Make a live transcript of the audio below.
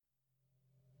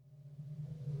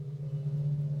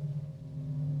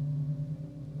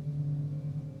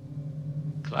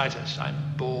Clytus, I'm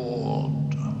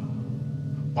bored.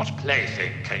 What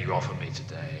plaything can you offer me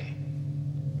today?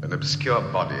 An obscure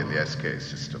body in the SK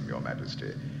system, Your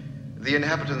Majesty. The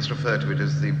inhabitants refer to it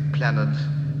as the planet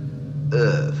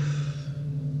Earth.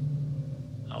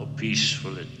 How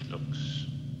peaceful it looks.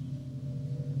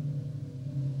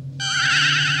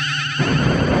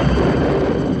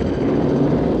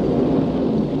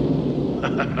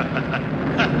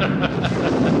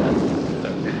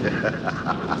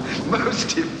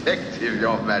 Most effective,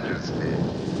 Your Majesty.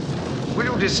 Will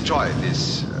you destroy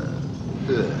this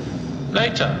Earth?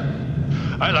 Later.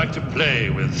 I like to play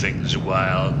with things a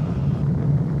while.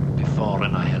 Before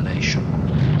annihilation.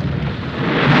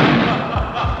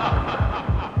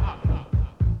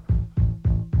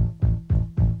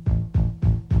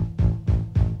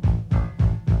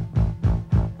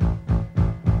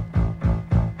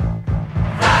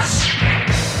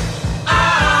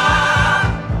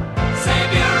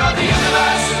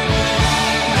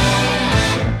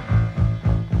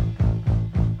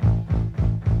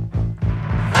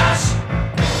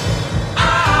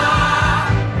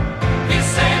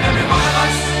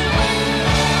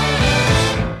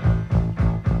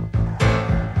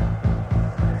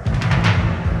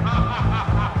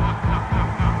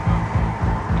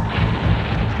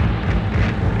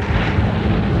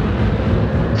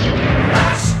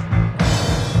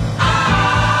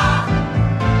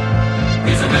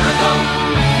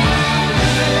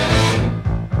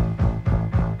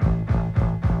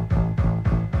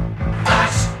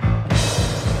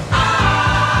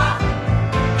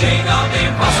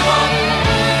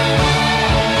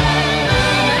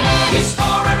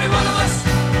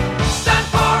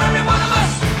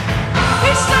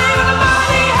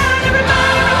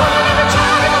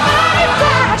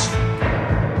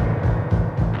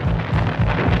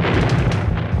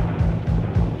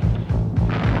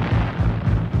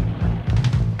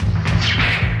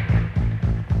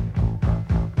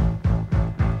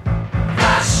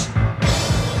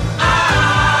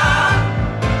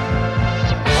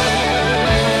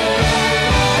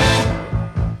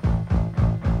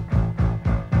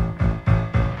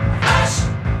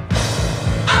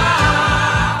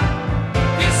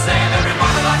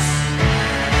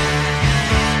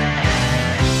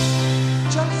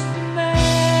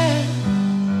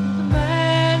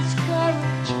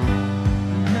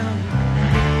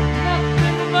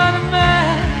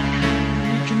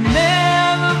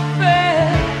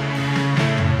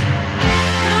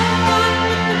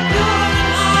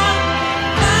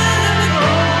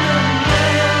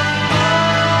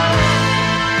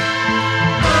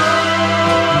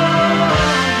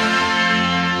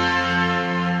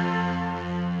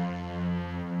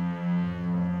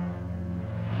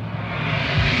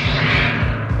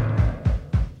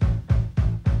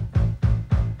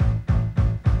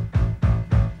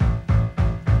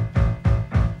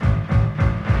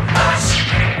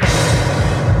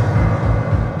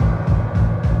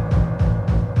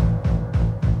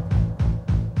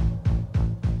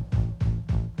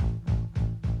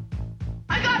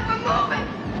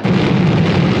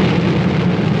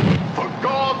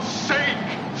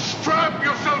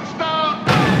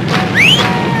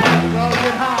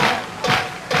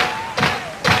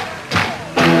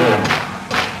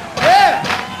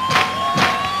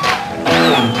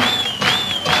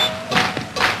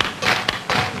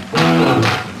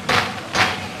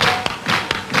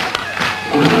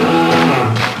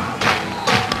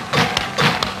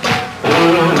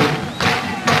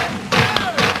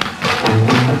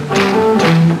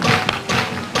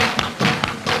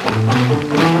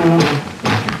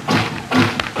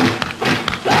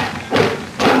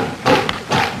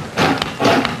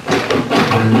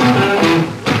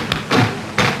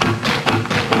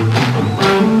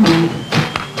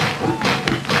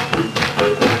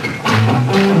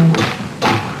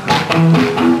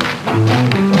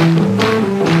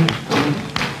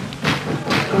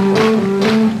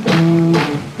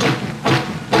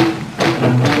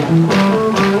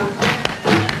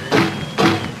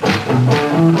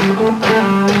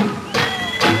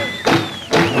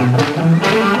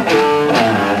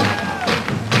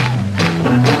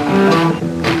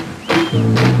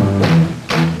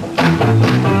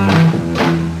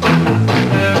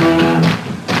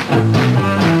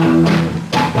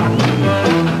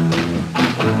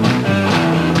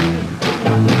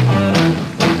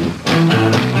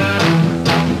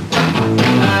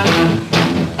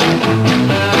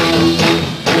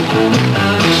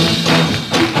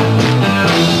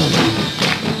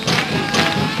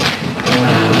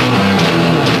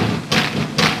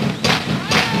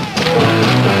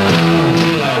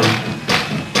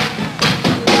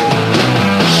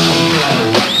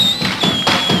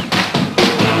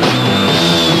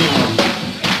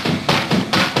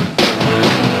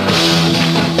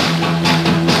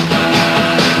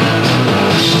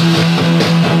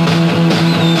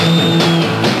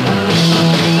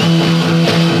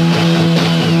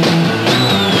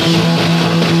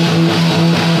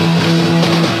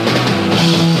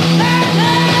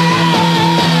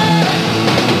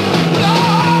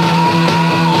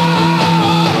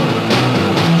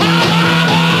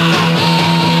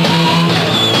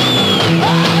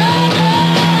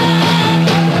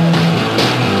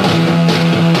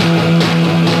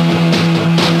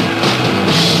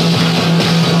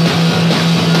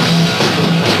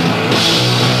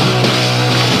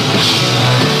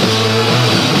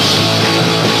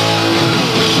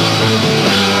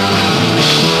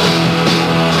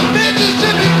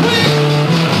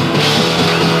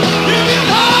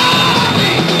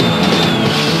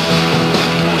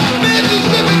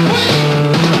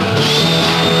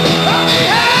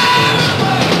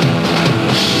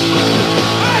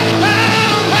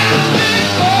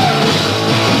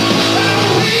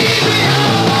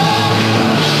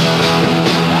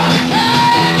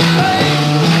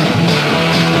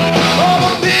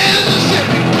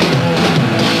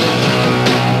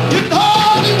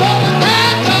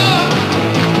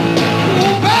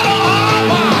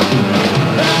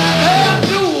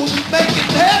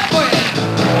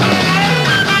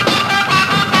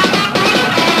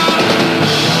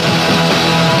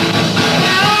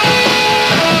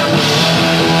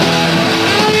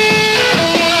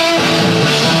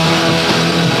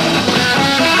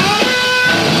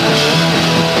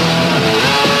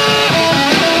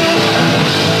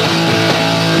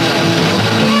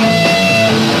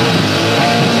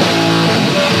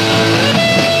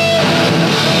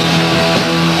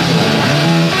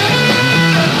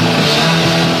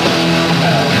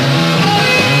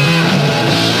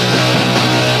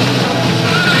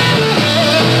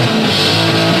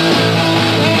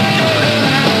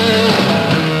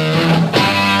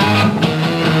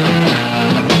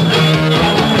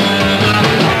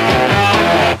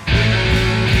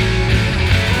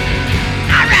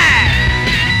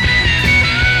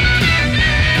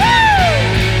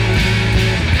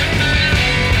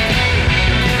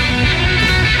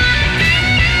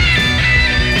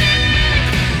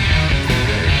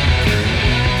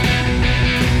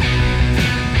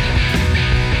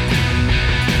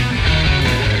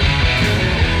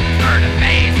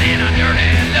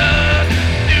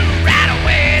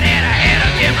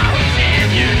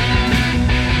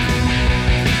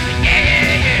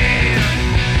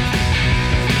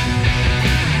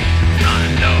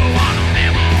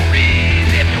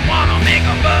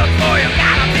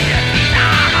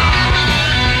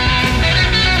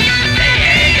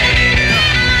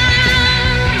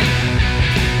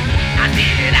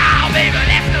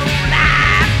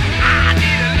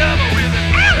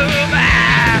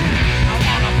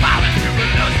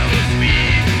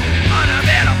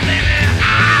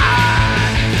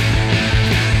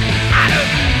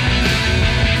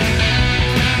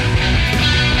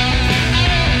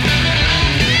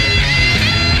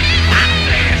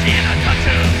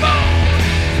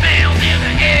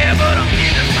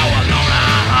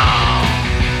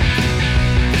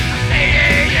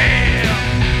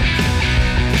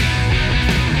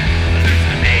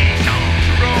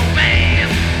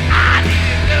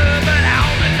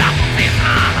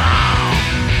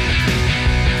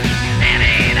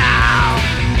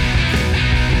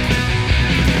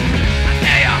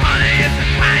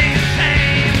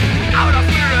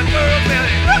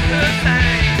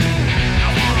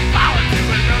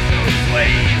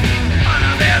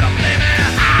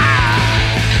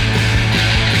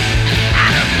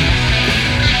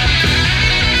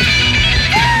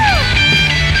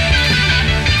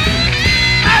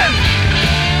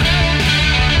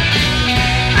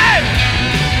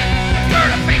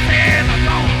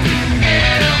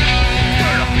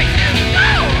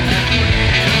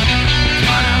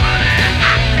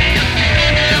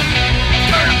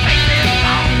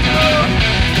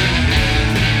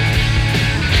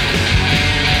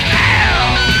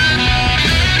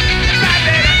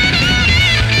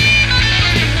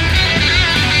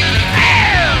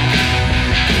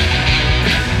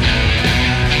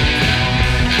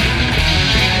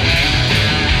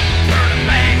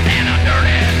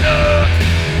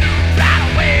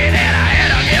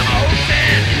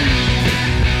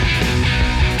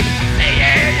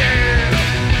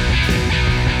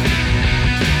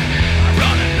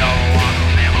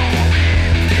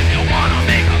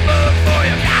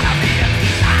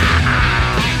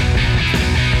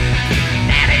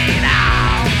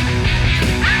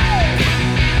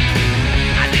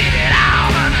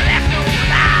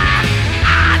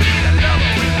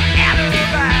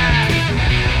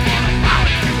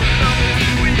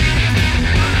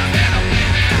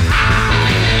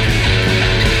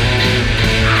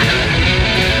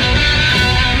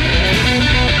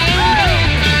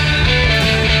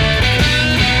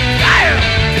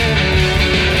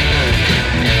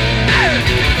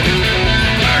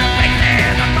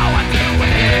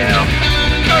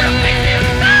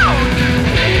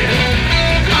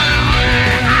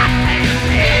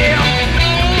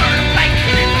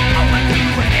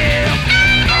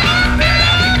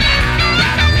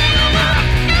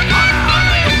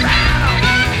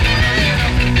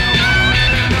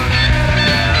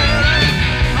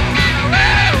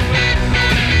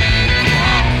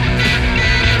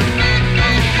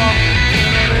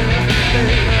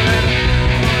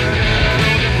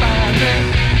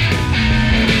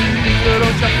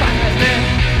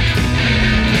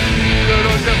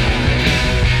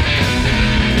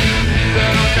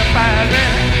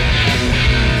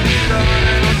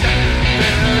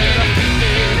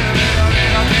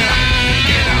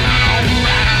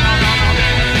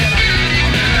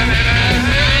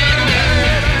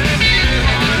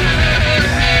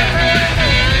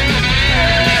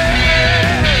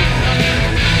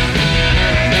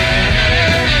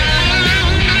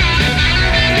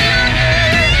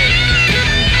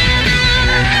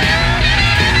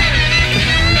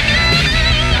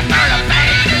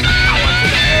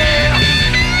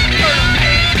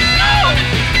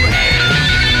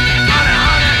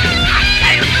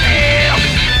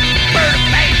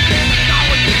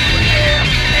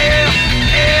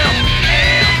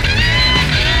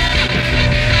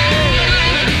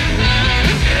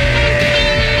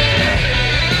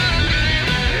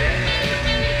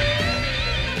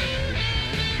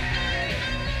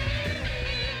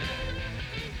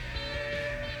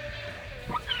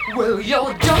 You're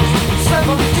just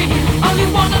 17, all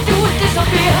you wanna do is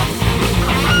disappear.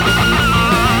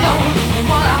 Know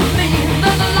what I mean?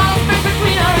 There's a lot of space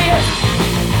between our ears.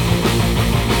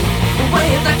 The way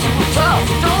that you were tough,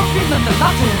 you don't remember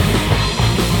nothing.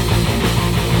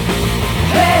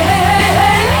 Hey, hey, hey,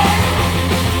 hey,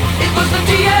 it was the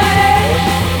DA.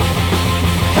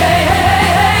 Hey, hey,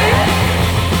 hey, hey,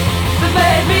 that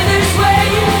made me this way.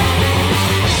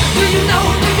 Do you know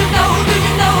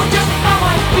just how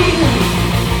I feel?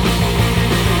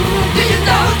 Do you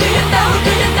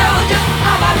know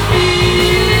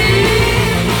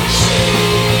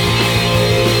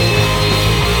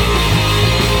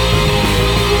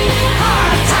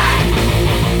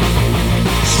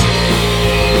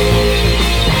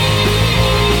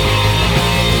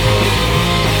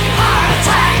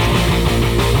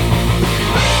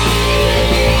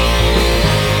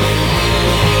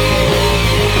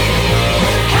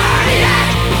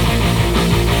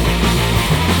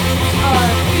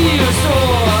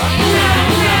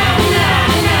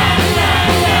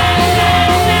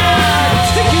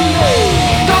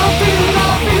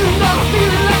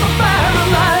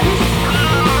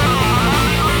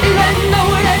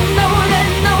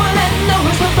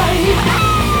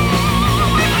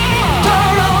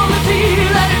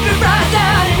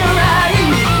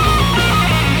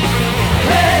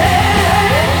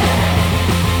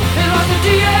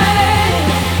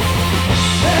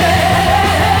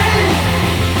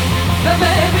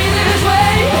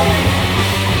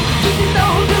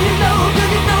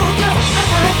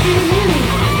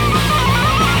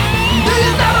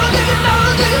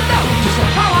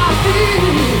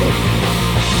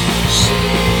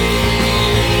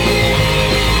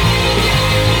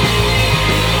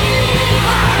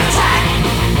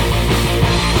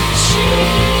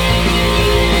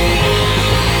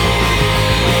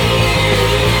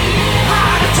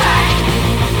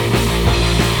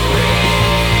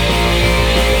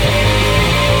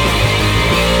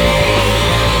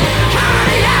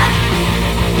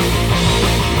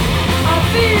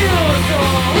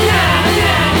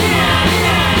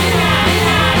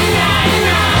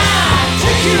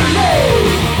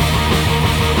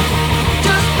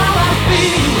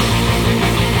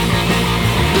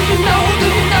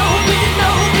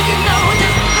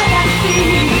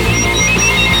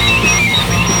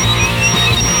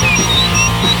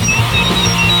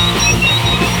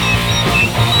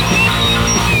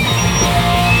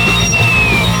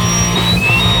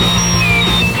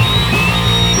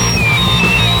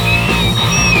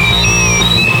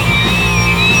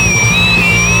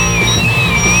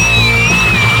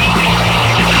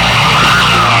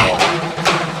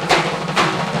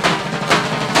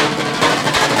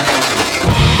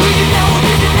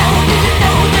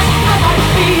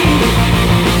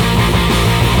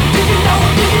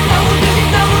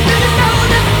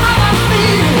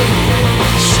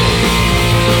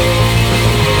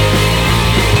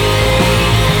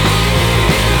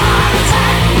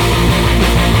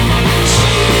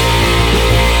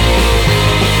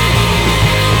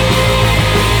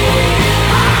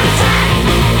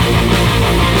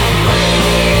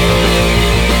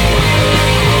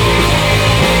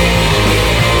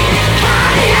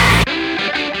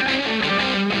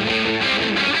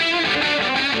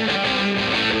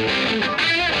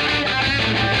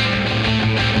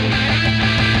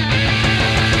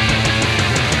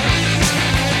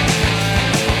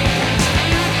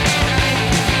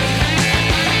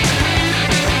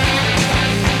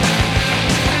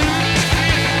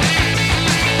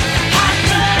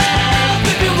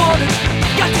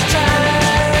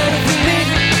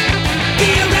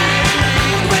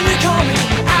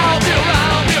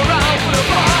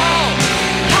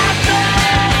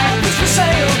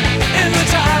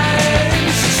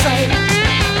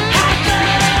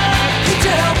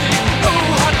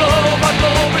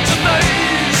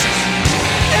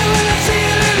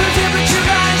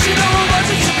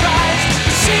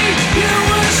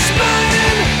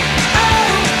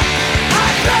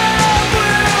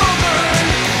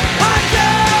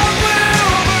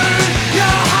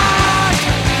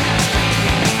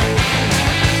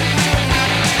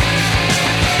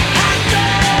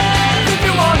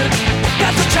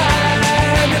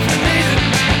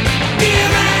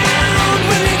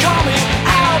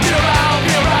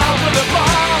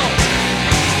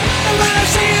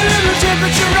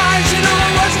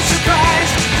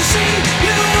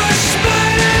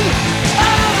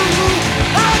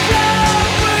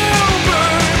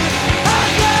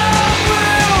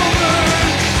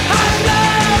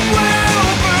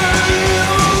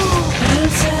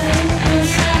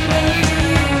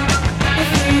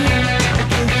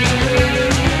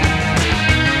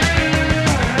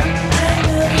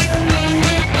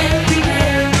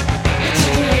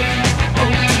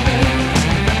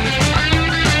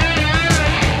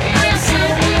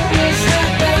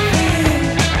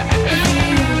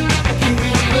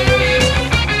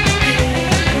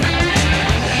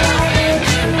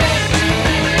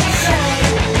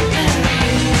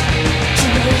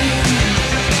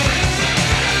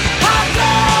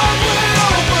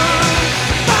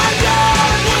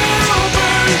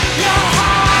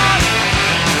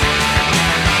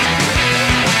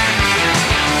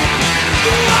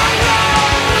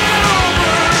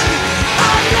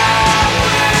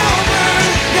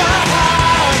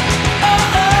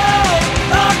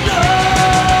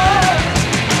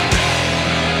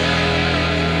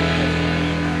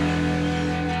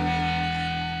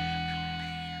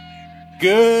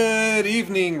Good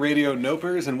evening, Radio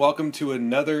Nopers, and welcome to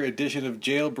another edition of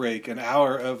Jailbreak, an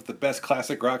hour of the best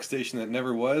classic rock station that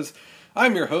never was.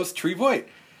 I'm your host, Tree Voigt.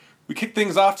 We kick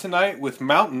things off tonight with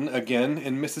Mountain again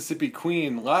and Mississippi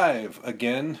Queen live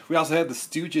again. We also had the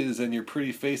Stooges and Your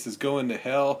Pretty Face is Going to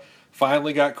Hell.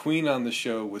 Finally got Queen on the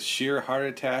show with Sheer Heart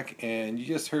Attack, and you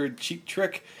just heard Cheap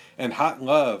Trick and Hot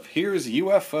Love. Here's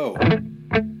UFO.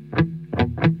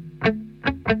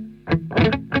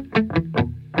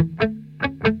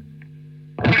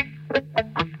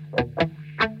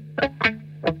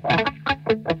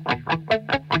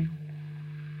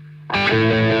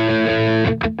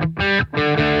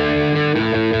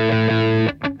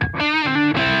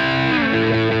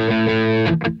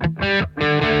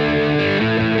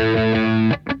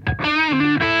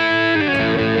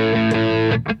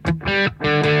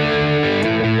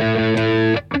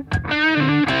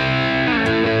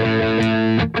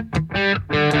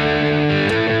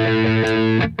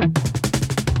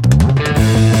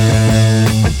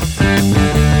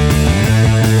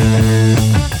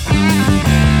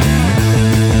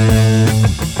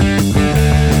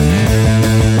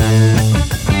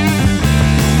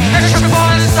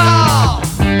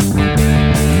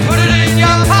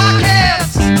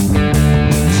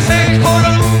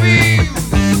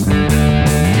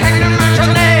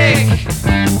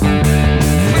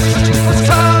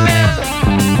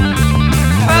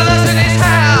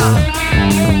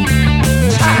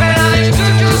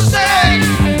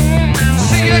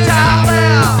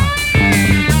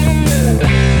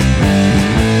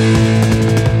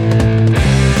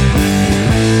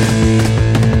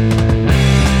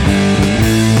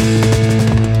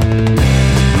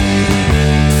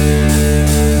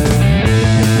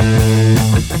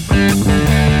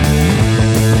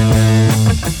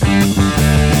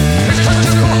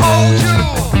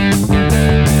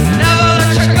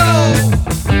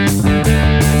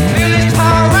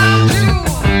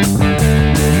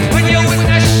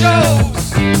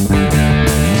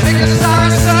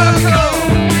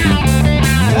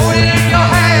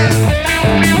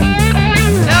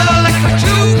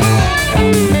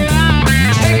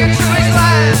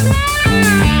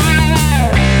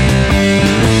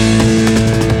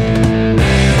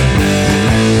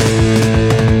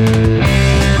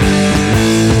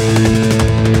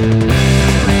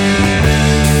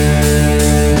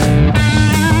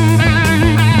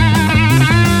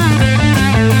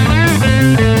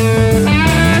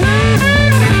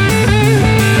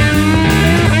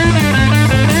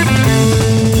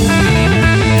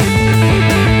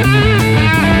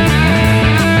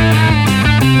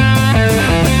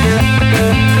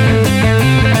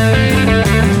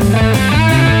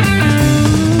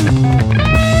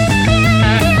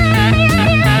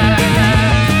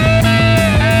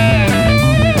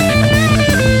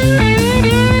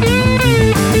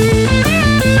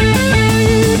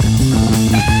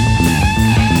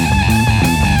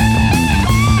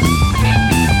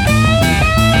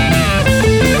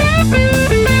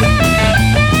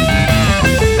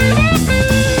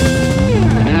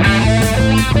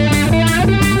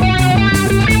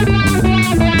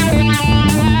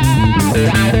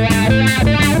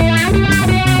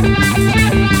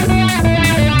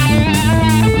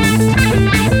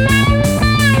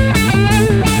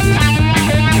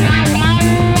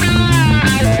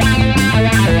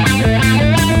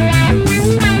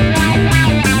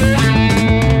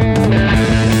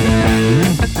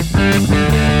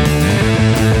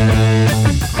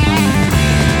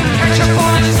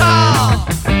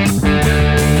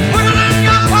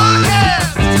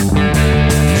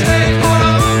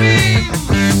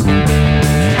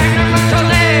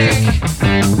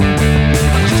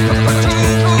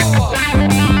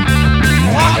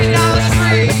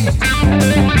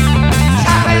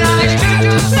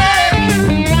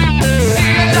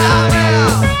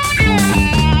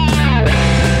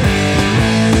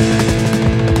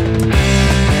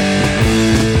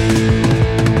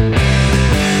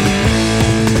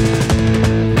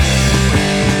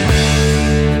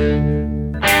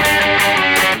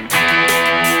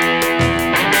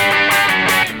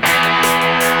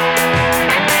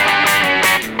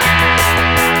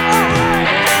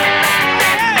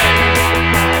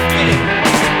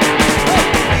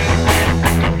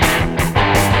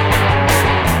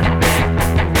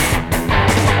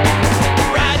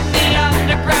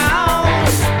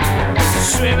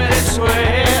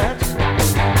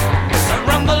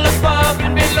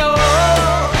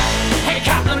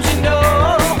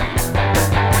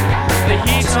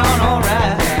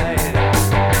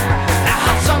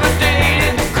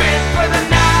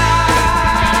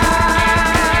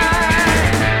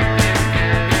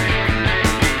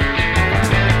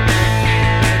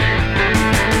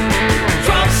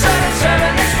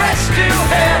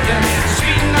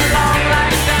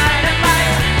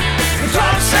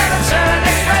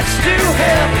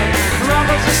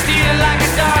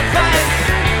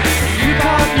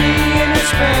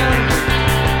 spin.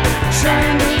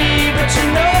 Trying to leave, but you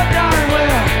know darn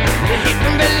well the heat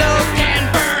from below can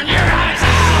burn your eyes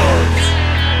out.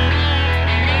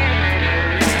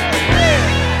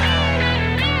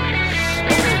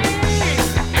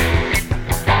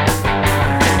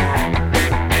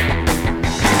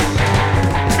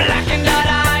 Blackened out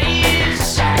eyes,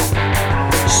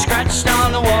 scratched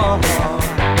on the wall.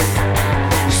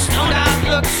 Stoned out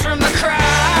looks from the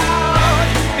crowd.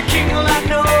 The king will not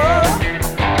know.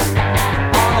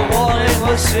 On the wall it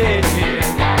was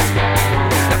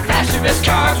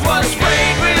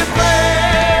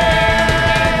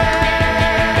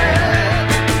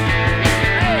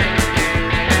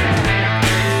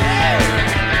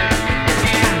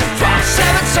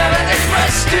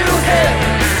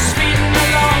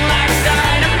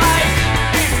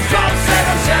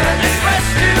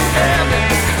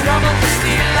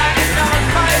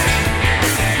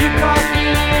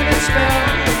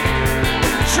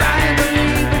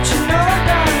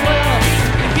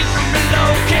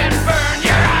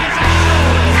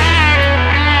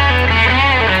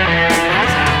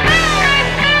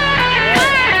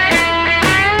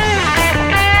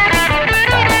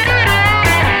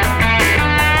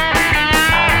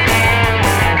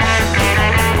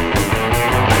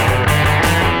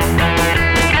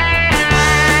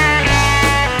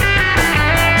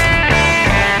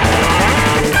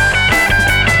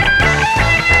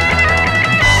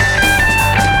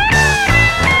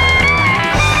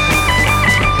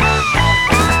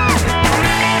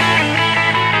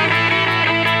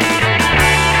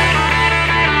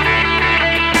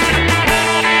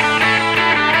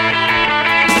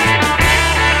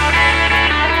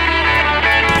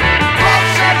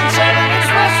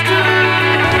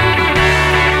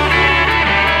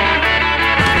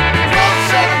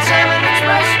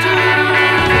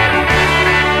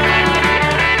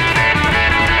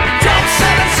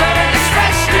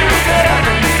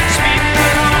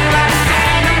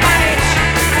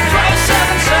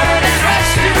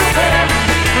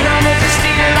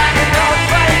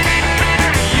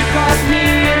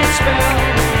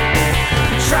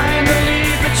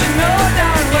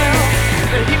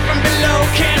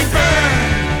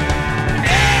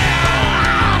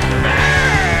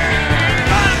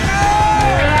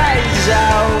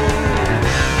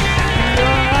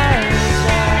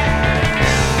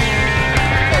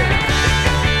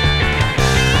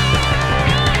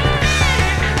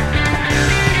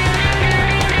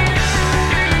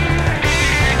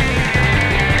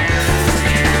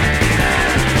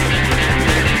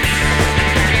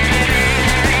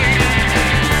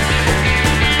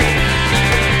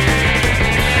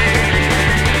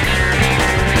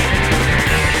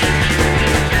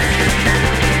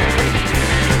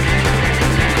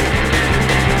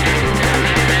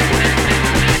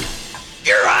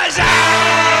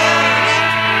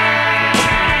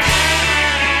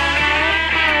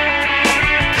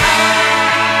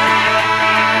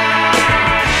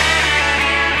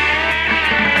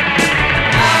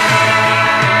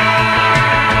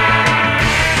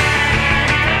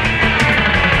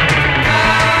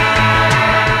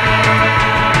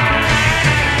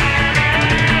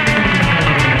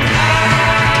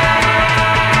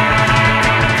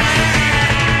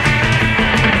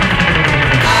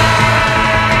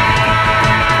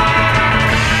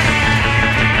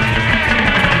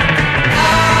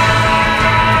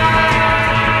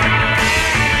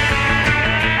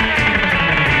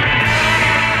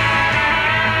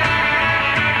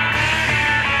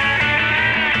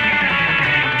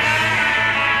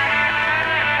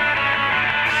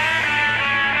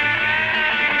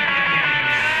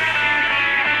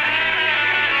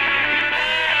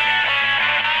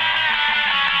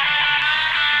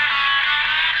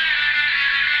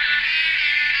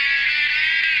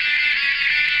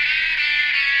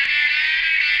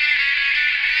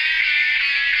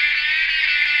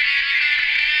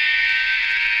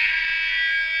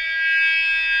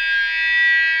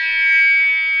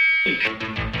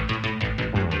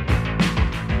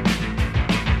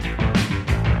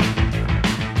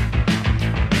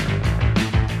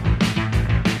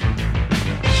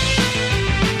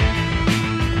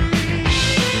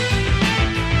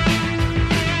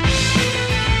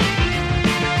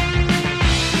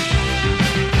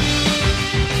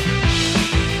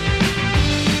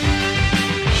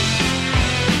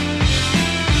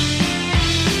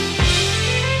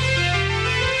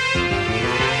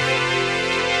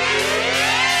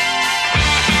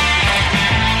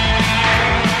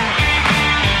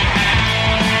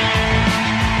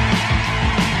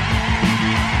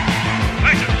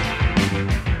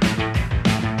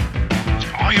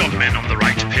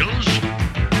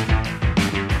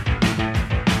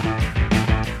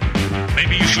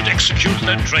execute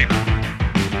that traitor.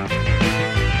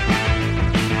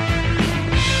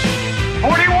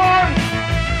 41!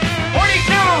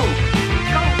 42!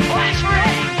 Go, flash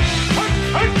ready!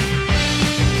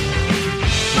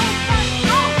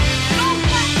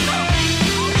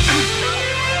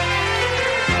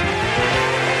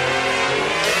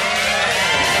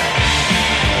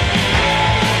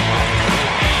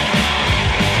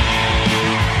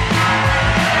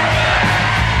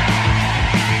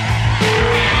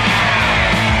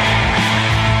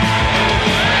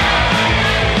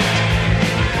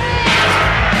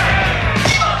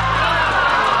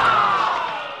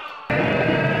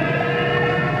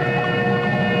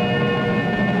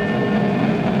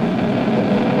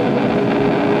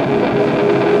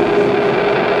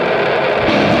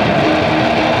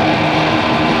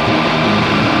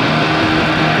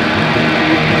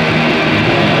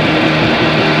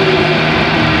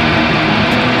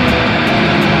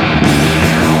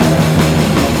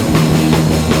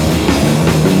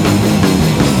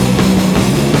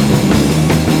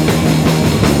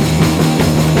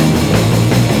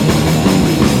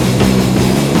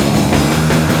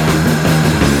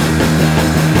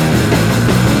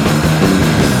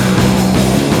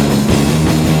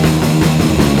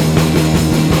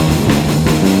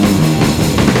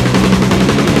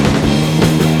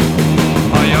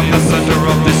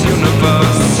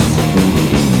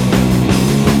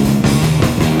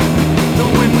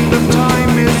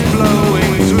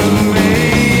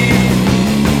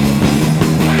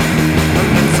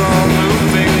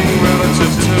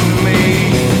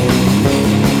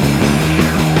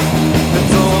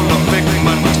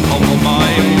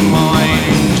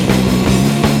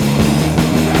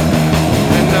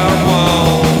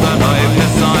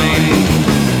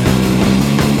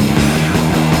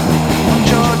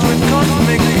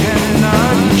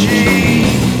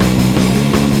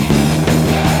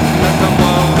 Let the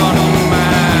world gone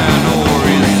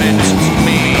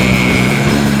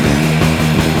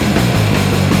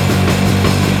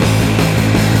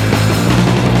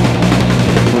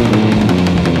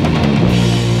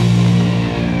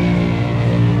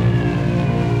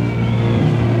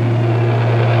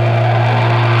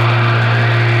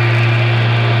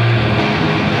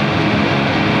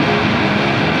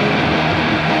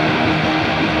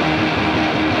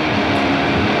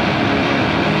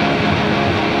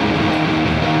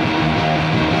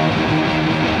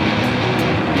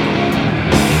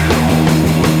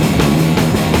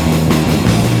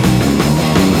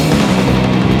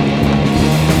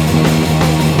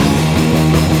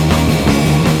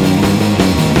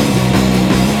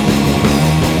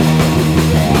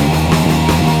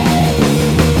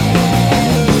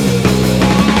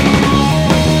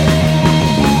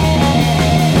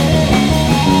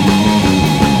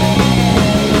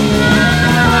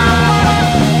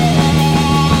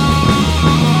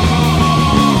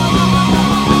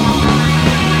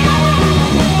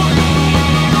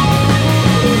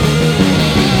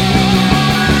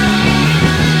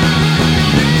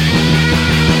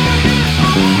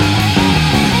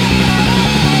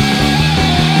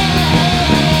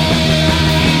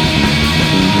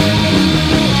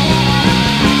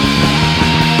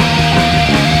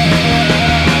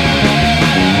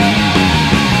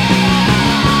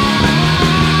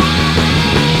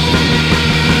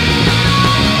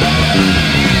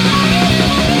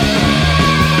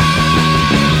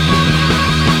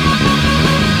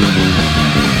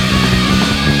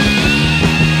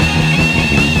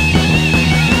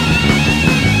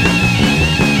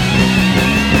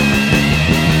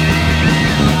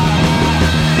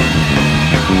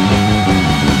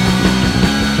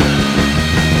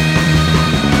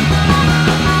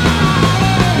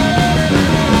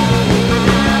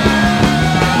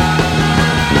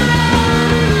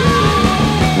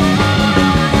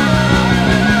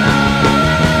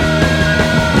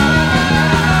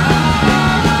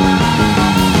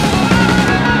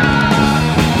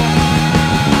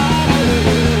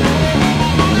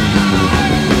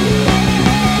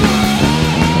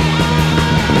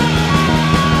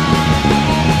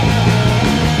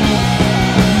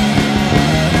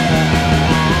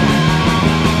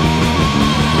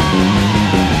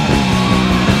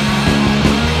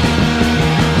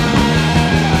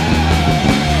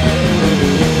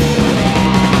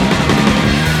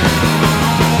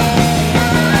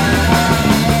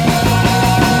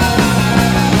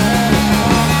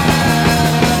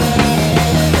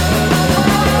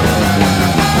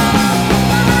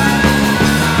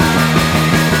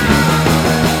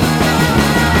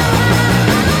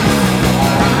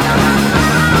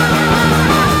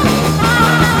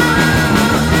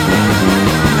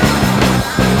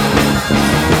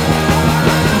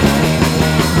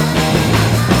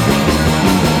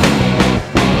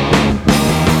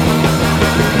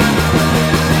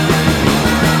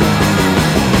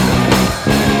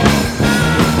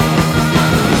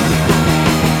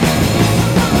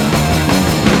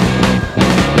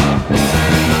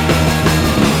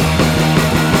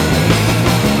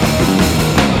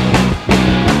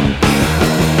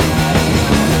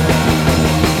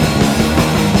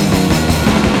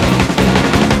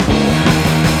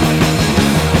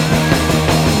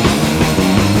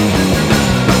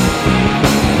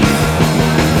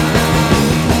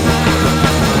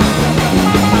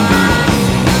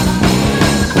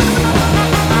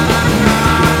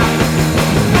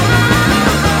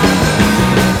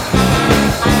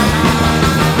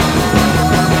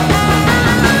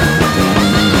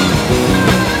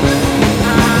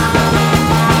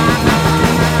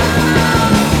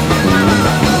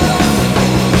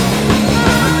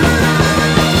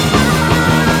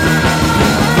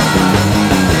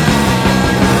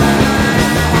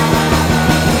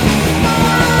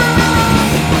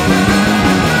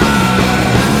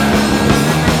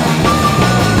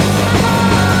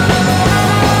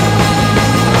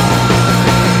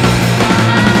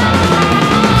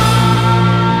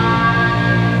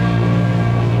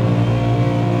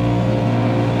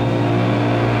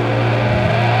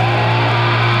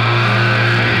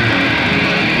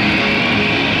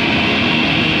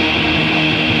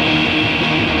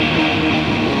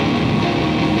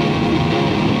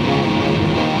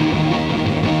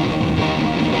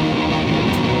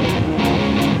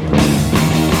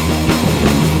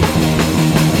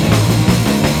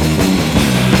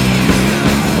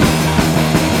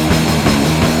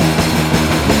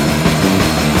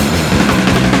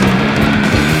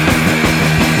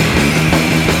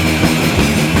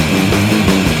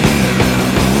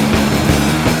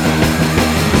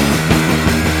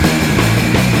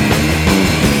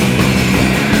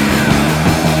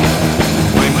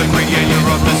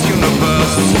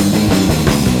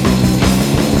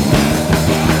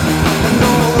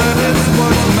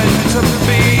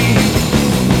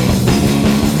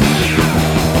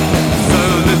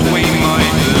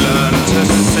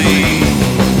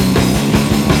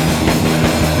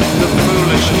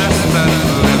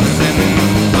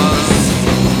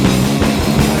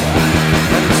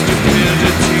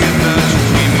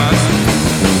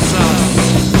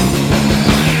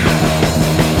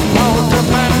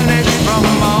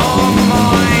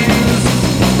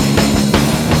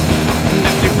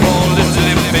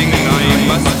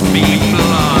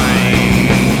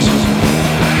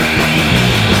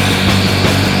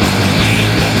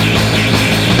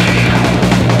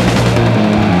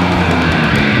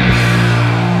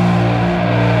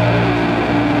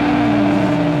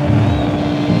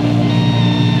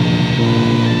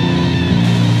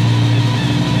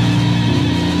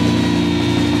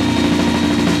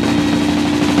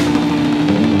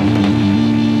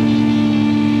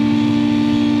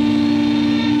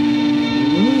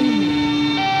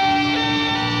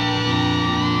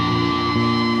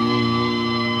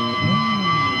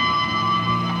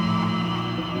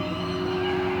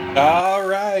All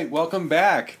right, welcome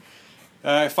back.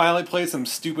 I finally played some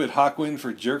stupid Hawkwind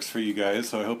for jerks for you guys,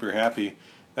 so I hope you're happy.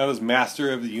 That was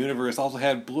Master of the Universe. Also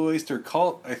had Blue Oyster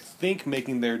Cult, I think,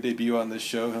 making their debut on this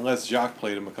show, unless Jacques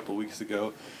played them a couple weeks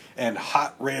ago. And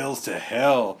Hot Rails to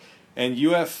Hell. And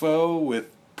UFO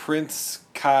with Prince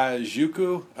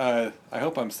Kajuku. I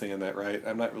hope I'm saying that right.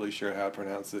 I'm not really sure how to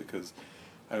pronounce it because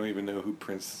I don't even know who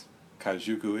Prince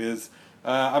Kajuku is.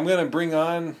 I'm going to bring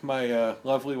on my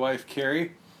lovely wife,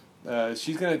 Carrie.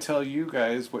 She's going to tell you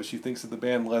guys what she thinks of the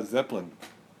band Led Zeppelin.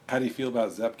 How do you feel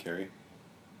about Zepp, Carrie?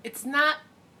 It's not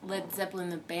Led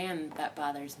Zeppelin the band that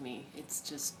bothers me. It's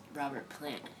just Robert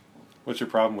Plant. What's your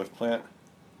problem with Plant?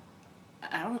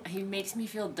 He makes me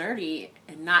feel dirty,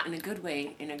 and not in a good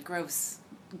way, in a gross,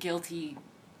 guilty,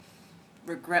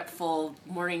 regretful,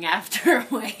 morning after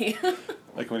way.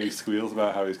 Like when he squeals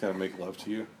about how he's going to make love to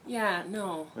you? Yeah,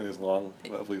 no. With his long,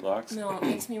 lovely locks? No, it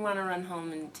makes me want to run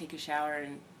home and take a shower,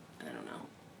 and I don't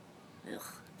know. Ugh.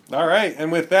 All right,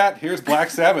 and with that, here's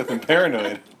Black Sabbath and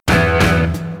Paranoid.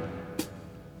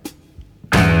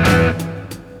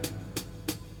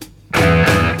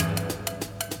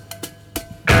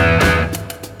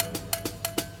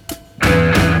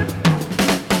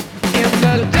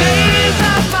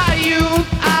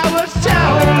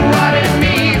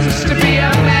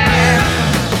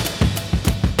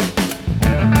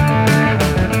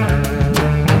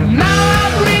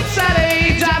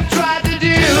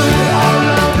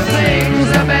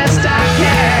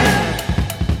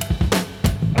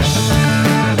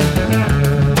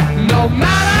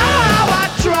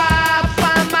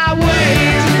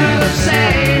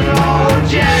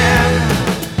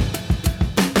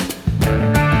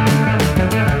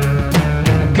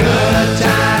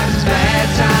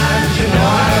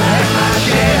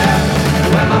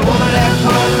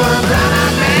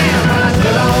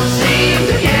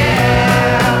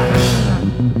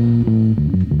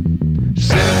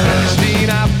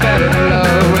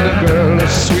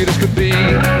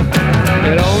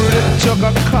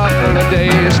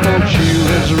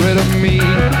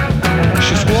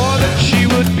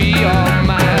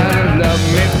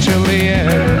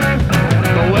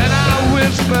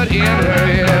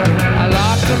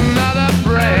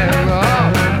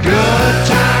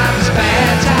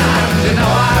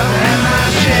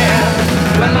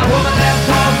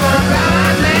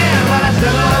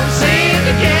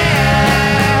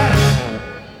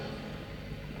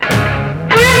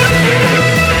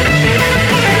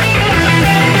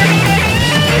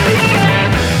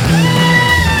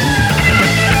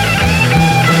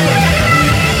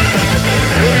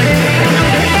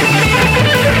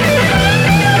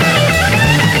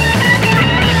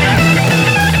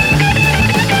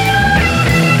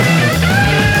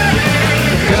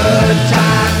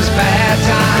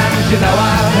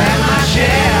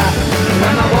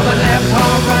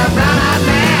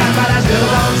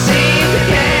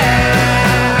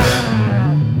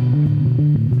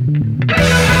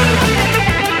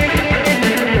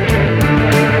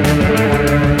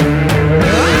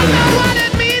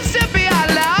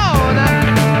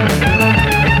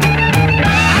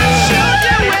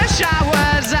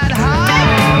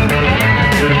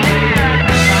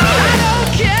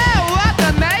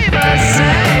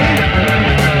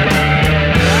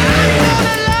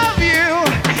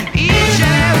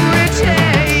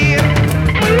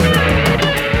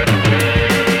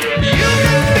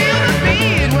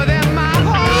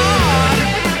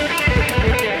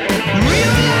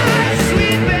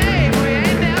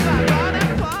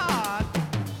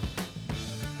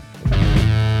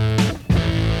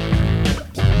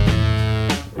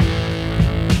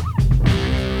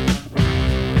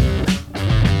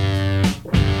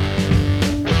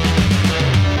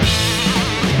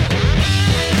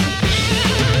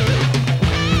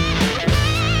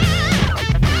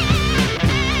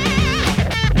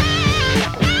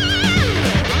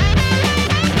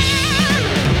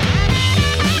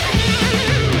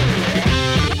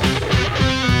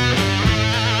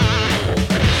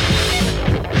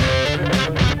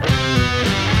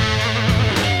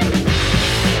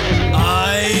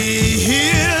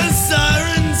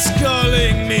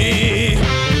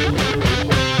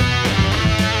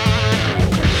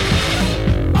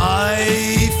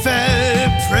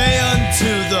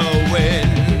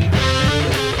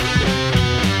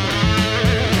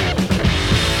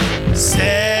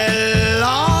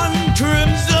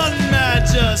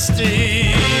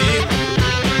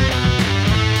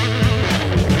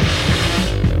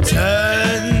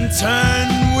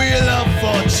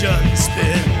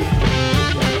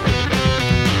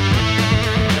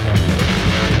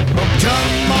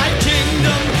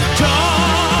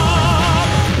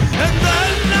 And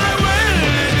then I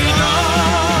will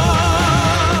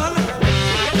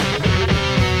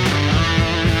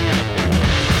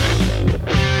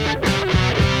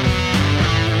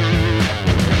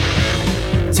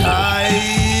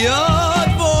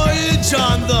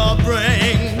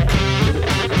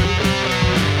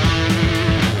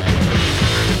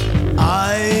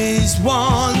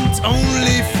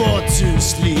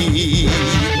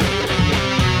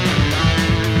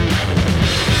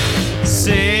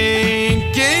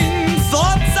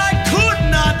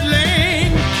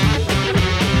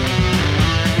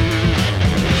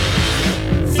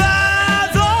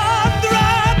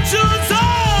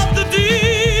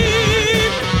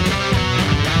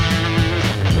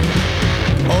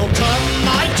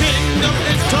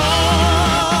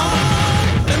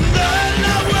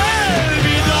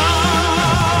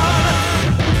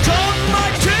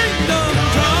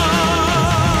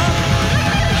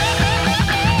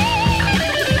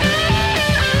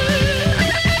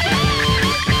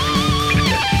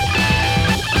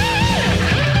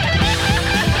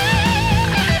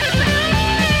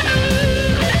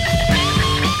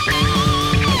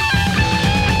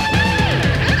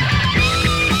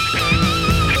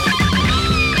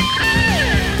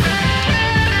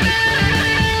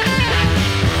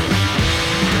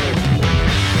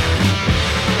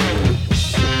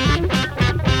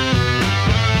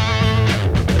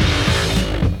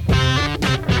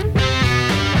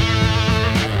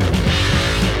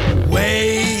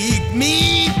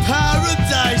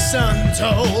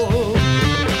toll.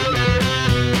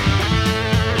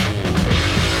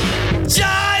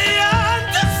 Giant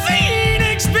the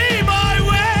phoenix be my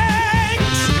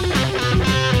wings.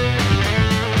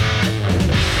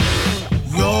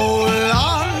 Roll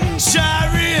on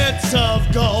chariots of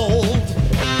gold.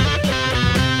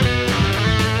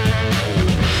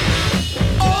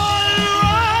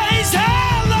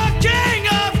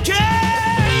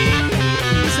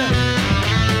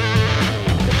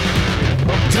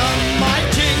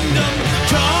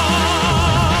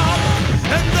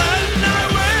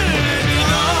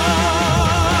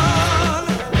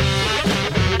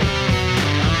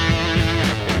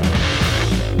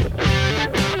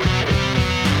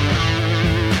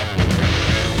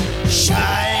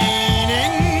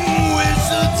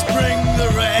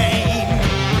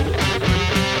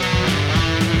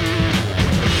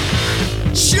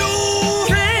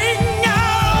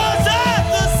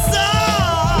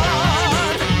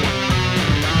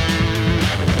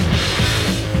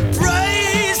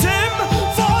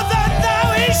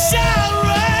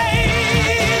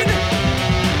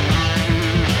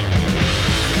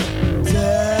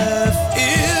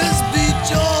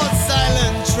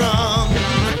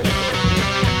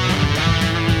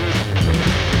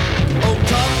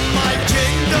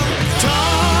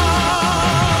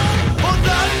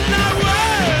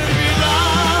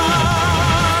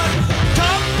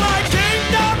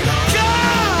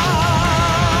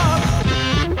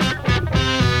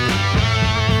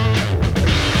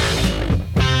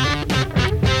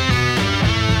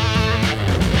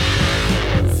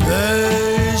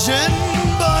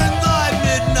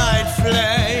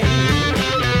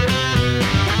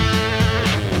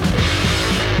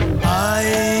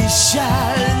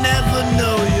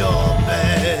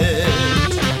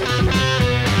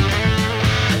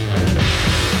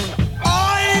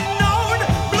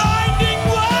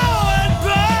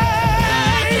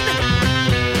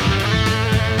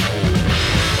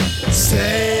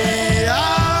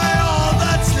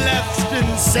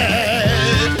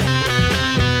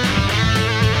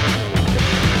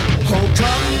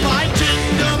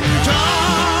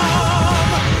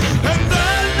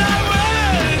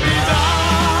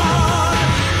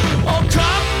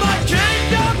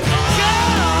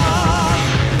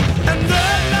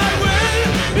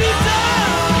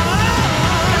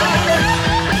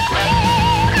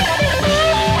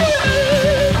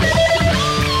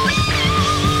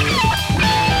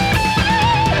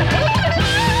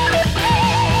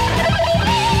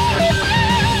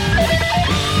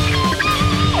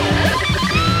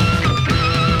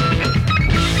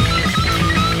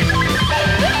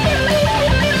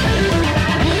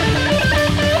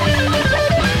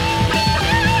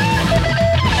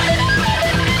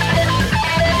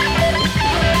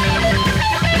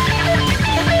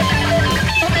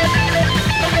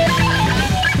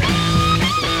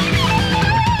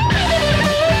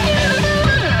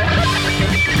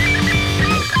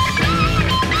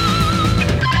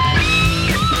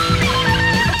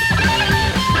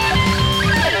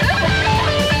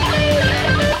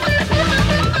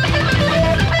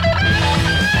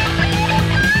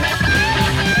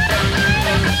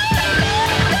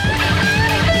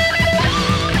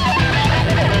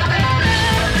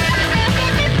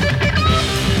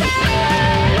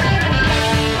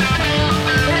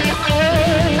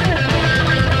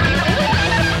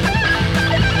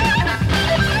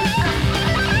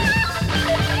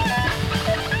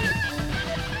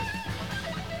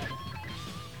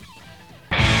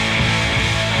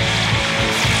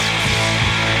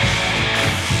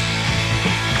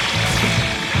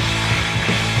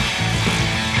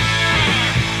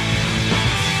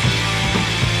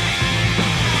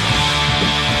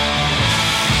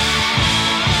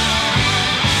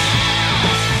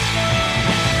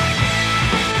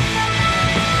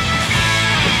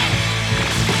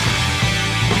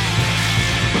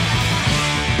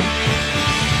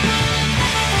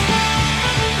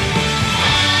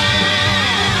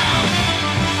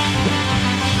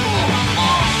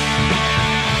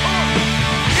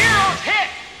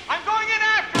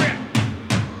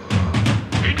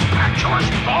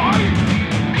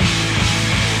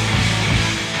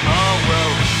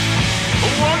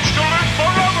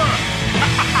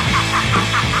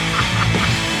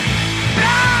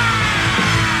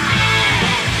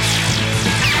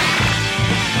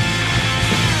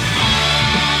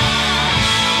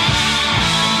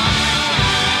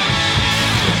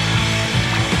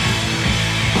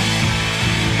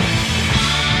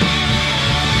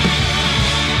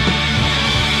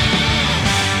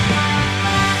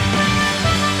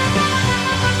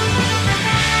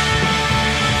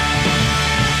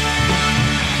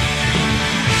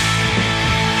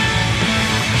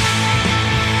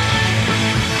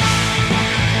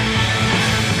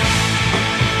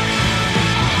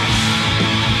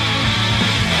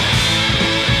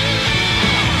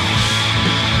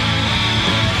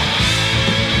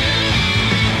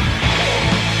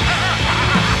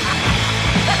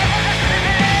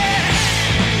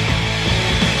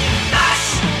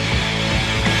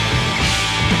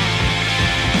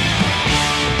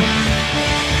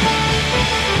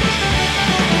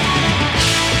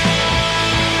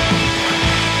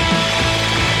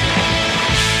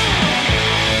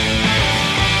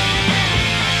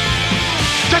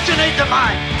 oxygenate the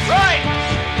mind. Right.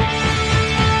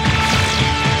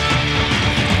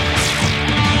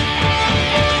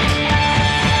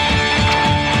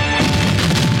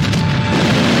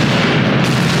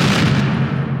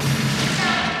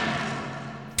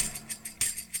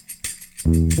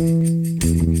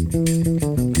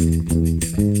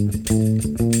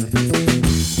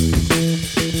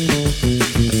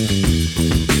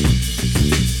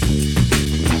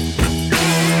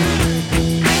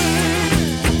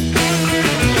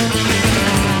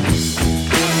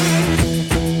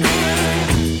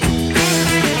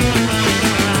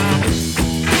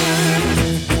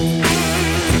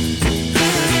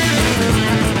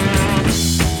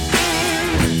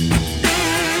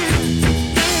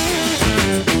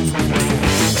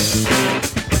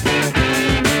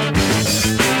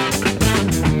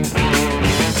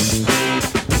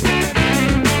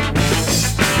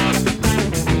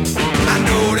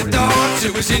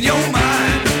 It was in your mind.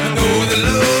 I know the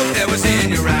love that was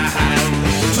in your eyes.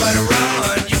 Don't try to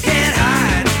run, you can't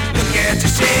hide. Look at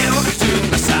yourself, you took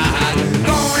my side.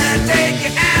 Gonna take you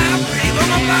out, pretty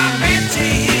woman, pop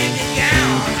fancy in your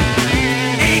gown.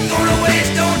 Ain't gonna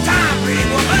waste no time, pretty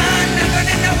woman. Nothing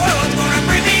in the world's gonna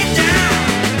bring me down.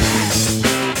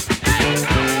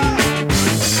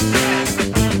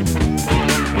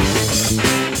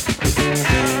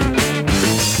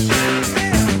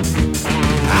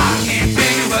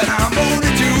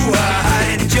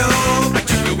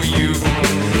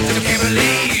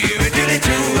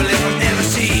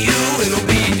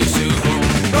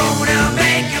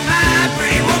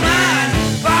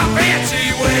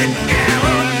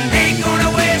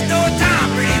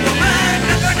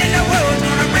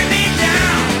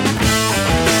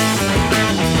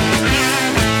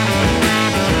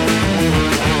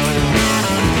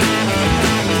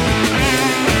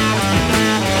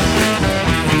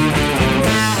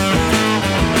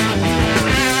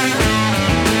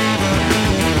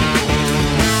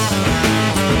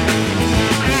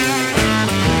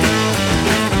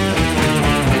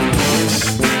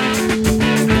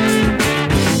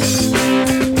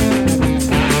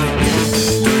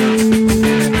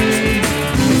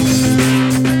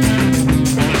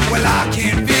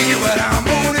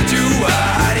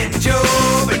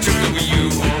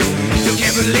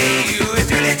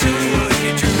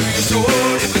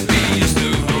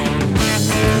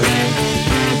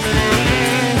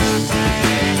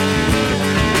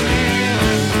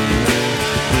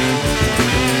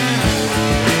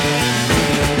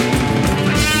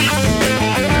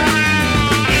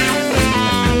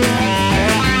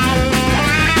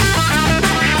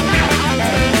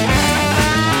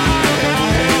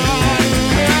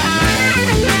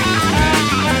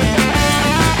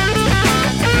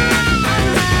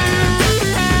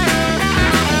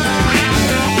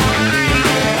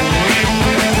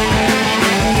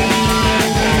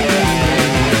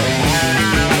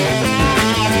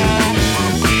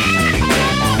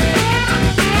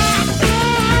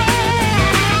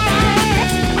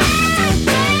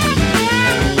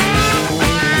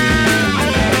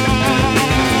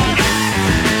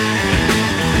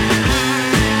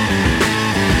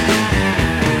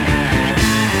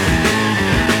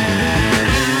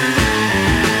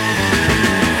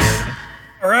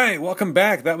 Welcome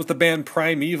back. That was the band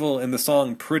Primeval and the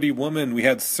song Pretty Woman. We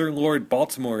had Sir Lord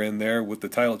Baltimore in there with the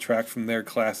title track from their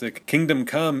classic Kingdom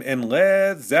Come, and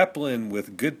Led Zeppelin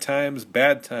with Good Times,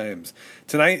 Bad Times.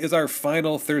 Tonight is our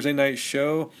final Thursday night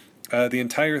show. The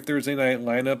entire Thursday night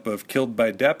lineup of Killed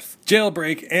by Depth,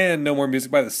 Jailbreak, and No More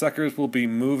Music by the Suckers will be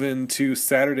moving to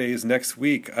Saturdays next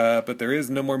week. But there is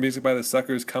No More Music by the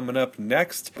Suckers coming up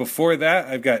next. Before that,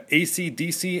 I've got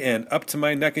AC/DC and Up to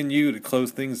My Neck and You to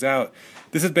close things out.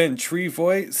 This has been Tree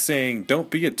Voight saying, don't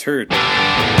be a turd.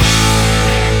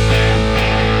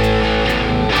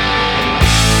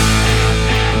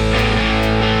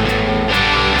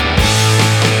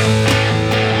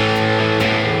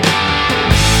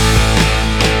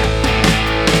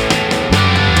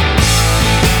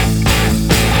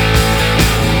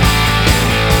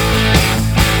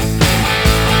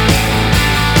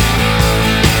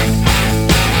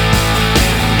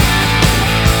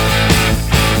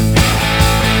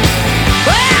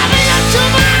 Well, I've been up to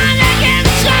my neck in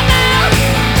trouble.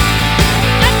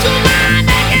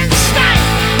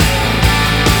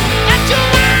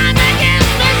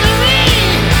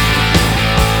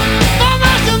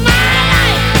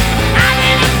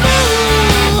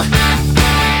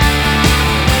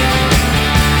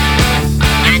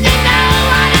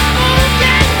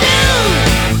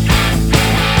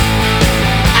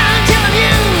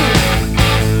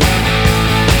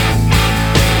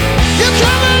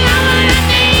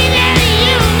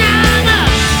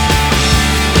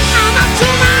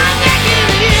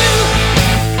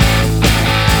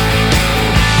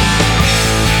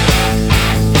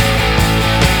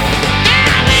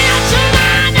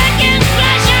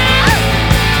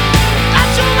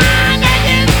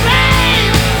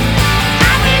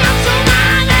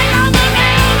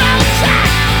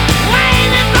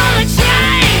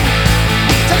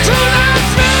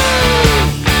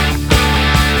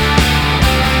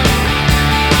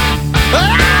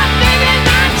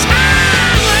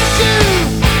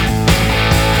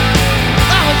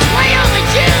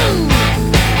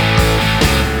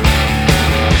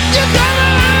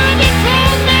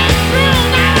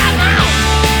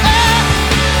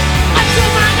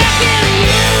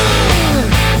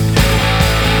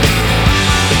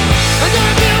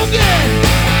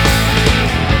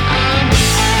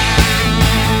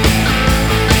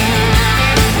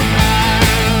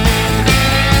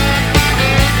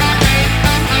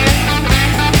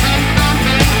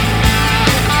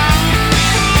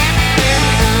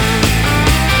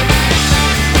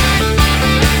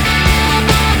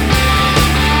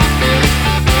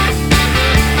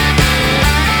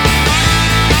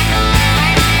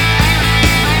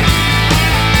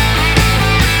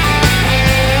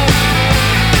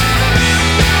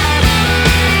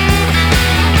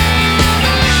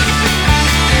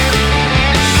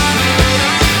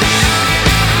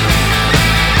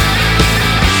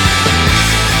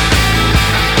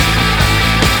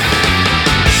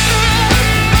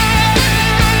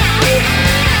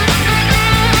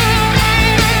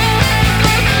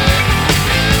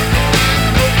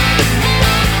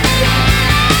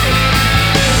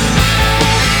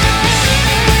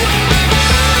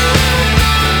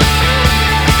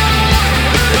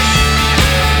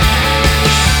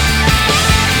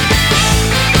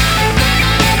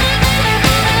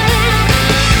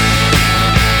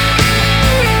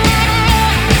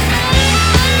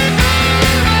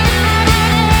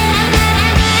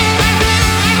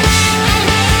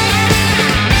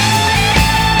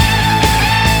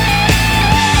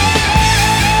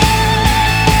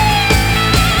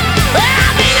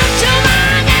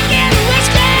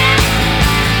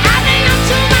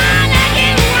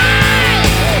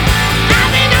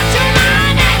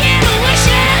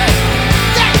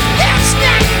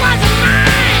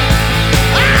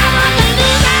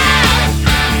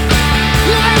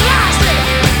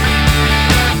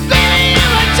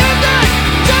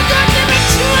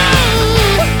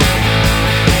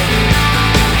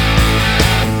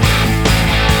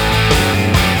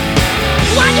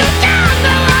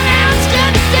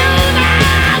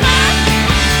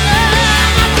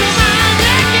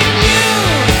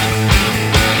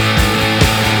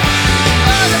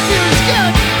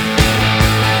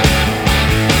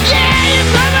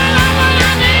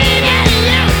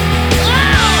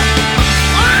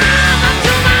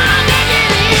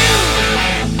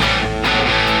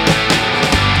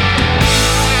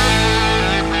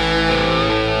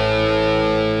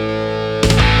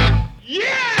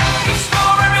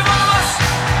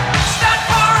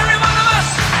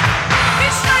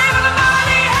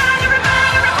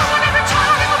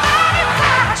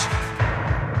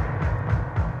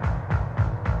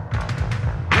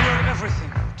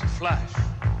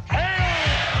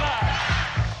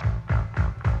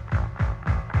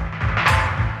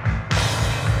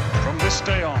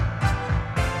 day on.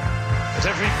 Let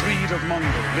every breed of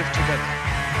Mongol live together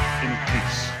in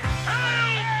peace.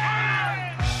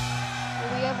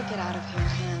 Will we ever get out of here,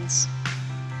 Hans?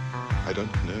 I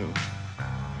don't know.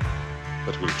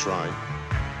 But we'll try.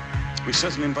 We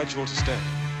certainly invite you all to stay.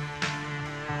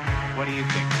 What do you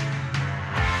think?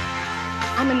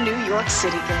 I'm a New York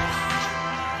City girl.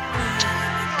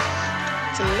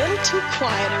 It's a little too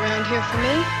quiet around here for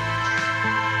me.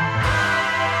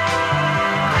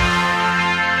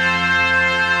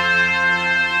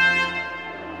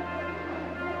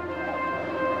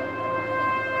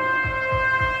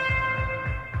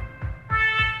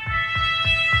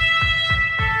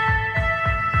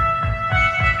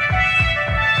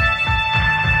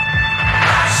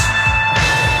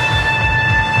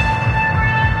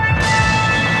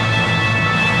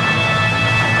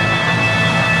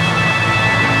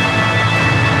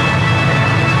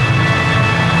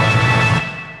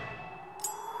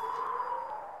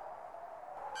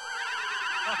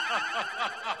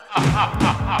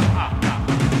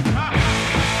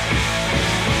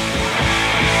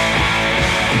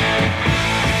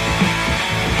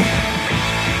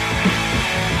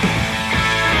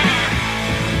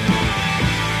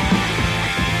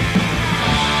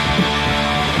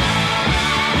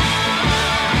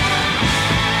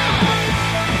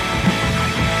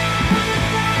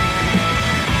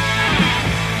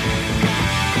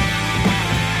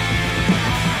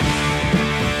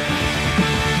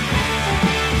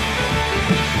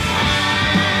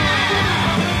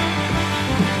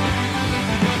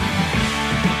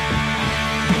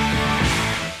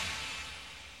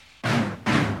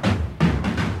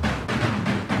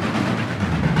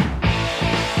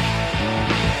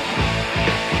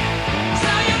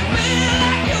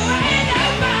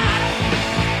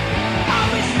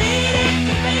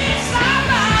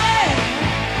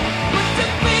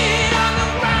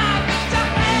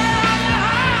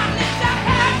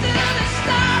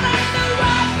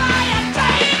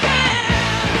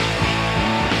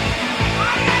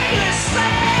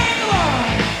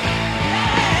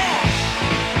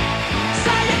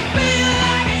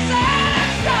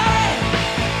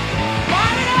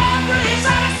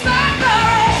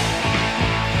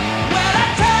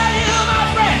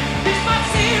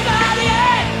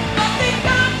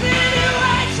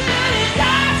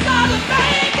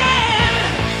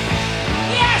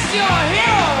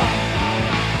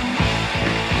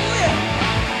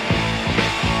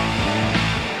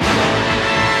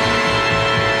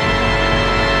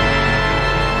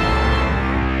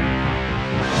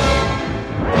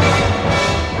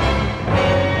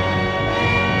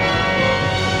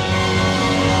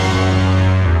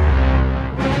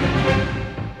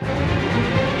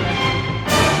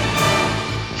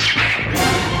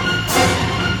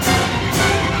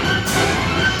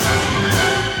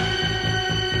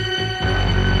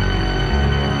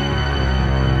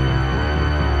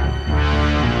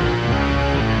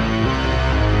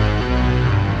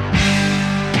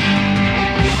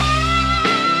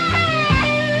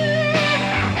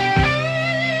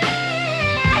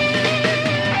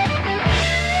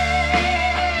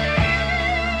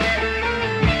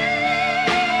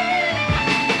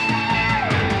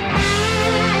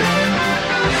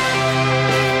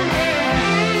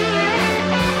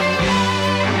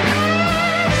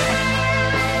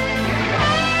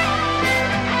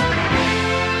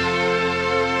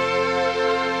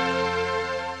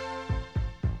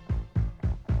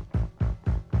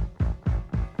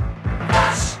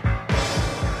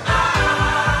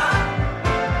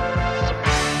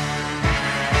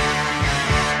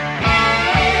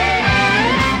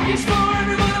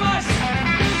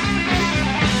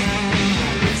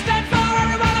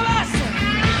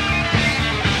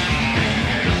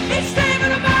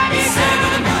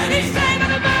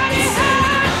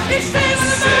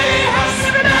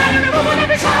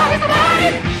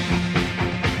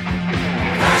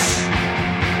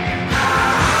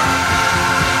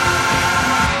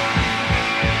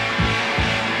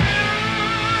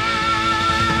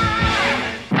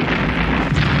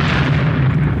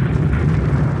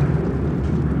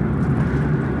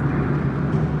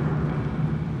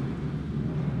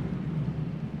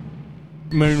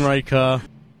 Moonraker,